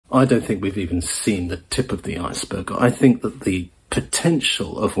I don't think we've even seen the tip of the iceberg. I think that the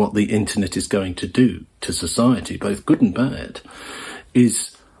potential of what the internet is going to do to society, both good and bad,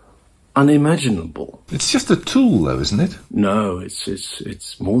 is unimaginable. It's just a tool, though, isn't it? No,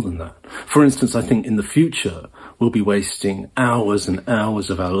 it's more than that. For instance, I think in the future, we'll be wasting hours and hours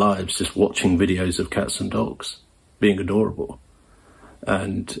of our lives just watching videos of cats and dogs being adorable.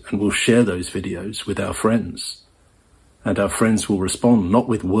 And we'll share those videos with our friends. And our friends will respond, not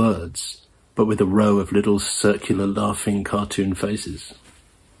with words, but with a row of little circular laughing cartoon faces.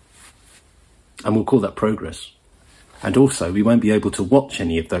 And we'll call that progress. And also, we won't be able to watch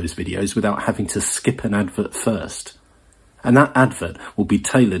any of those videos without having to skip an advert first. And that advert will be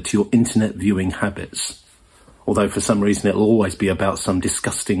tailored to your internet viewing habits. Although for some reason it'll always be about some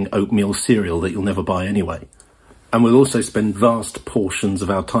disgusting oatmeal cereal that you'll never buy anyway. And we'll also spend vast portions of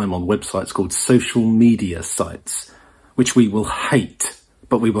our time on websites called social media sites, which we will hate,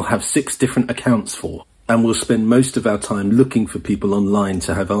 but we will have 6 different accounts for. And we'll spend most of our time looking for people online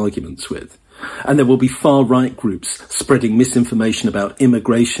to have arguments with. And there will be far-right groups spreading misinformation about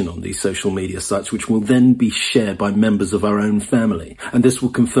immigration on these social media sites, which will then be shared by members of our own family. And this will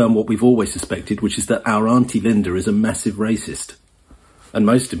confirm what we've always suspected, which is that our Auntie Linda is a massive racist. And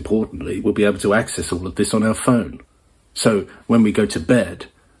most importantly, we'll be able to access all of this on our phone. So when we go to bed,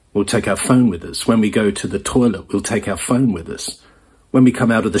 we'll take our phone with us. When we go to the toilet, we'll take our phone with us. When we come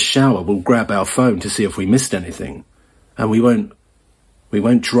out of the shower, we'll grab our phone to see if we missed anything. And we won't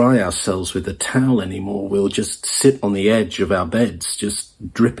dry ourselves with a towel anymore. We'll just sit on the edge of our beds,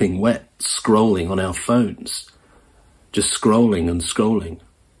 just dripping wet, scrolling on our phones. Just scrolling and scrolling.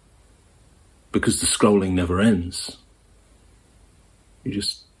 Because the scrolling never ends. You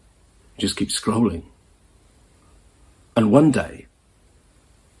just keep scrolling. And one day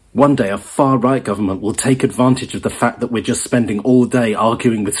a far-right government will take advantage of the fact that we're just spending all day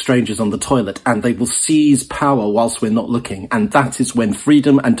arguing with strangers on the toilet, and they will seize power whilst we're not looking, and that is when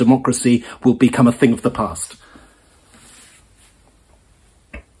freedom and democracy will become a thing of the past.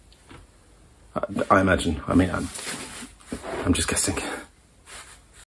 I imagine. I mean, I'm just guessing.